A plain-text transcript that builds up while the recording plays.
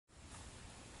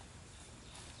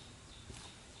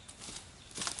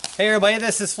Hey everybody,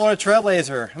 this is Florida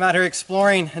Trailblazer. I'm out here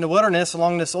exploring in the wilderness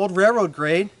along this old railroad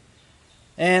grade,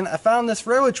 and I found this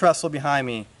railroad trestle behind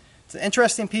me. It's an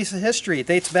interesting piece of history. It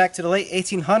dates back to the late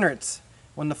 1800s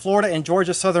when the Florida and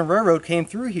Georgia Southern Railroad came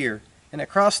through here, and it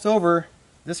crossed over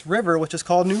this river, which is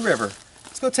called New River.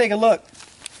 Let's go take a look.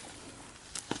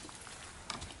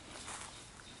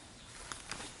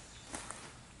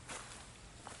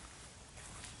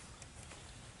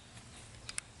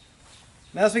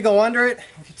 And as we go under it,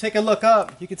 if you take a look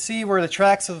up, you can see where the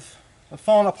tracks have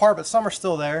fallen apart, but some are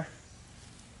still there.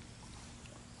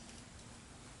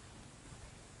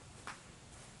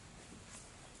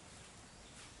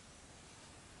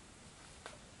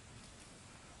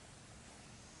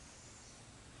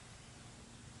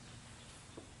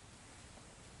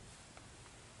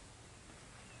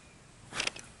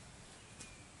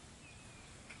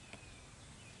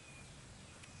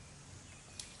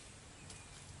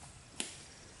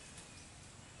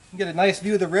 You can get a nice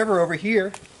view of the river over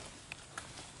here.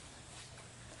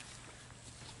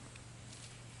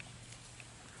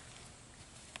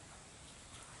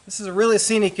 This is a really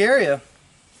scenic area.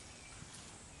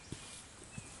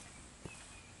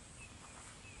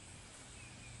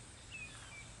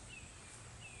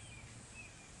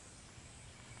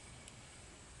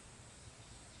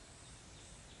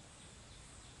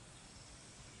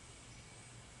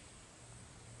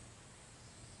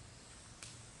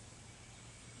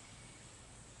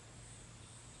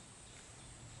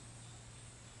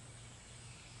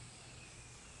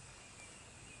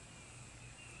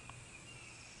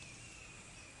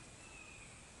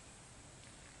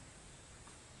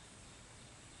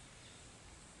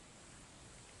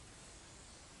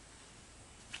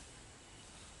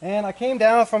 And I came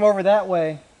down from over that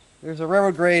way. There's a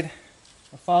railroad grade.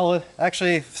 I followed.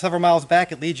 Actually, several miles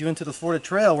back, it leads you into the Florida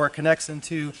Trail where it connects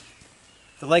into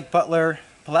the Lake Butler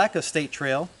Palatka State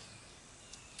Trail.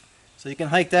 So you can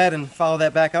hike that and follow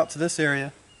that back out to this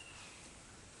area.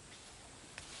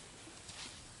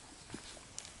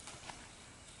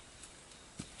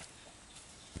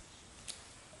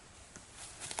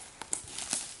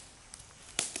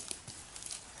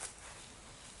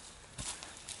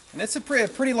 And it's a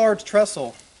pretty large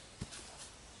trestle.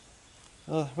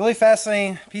 A really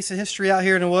fascinating piece of history out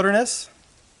here in the wilderness.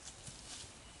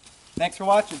 Thanks for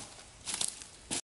watching.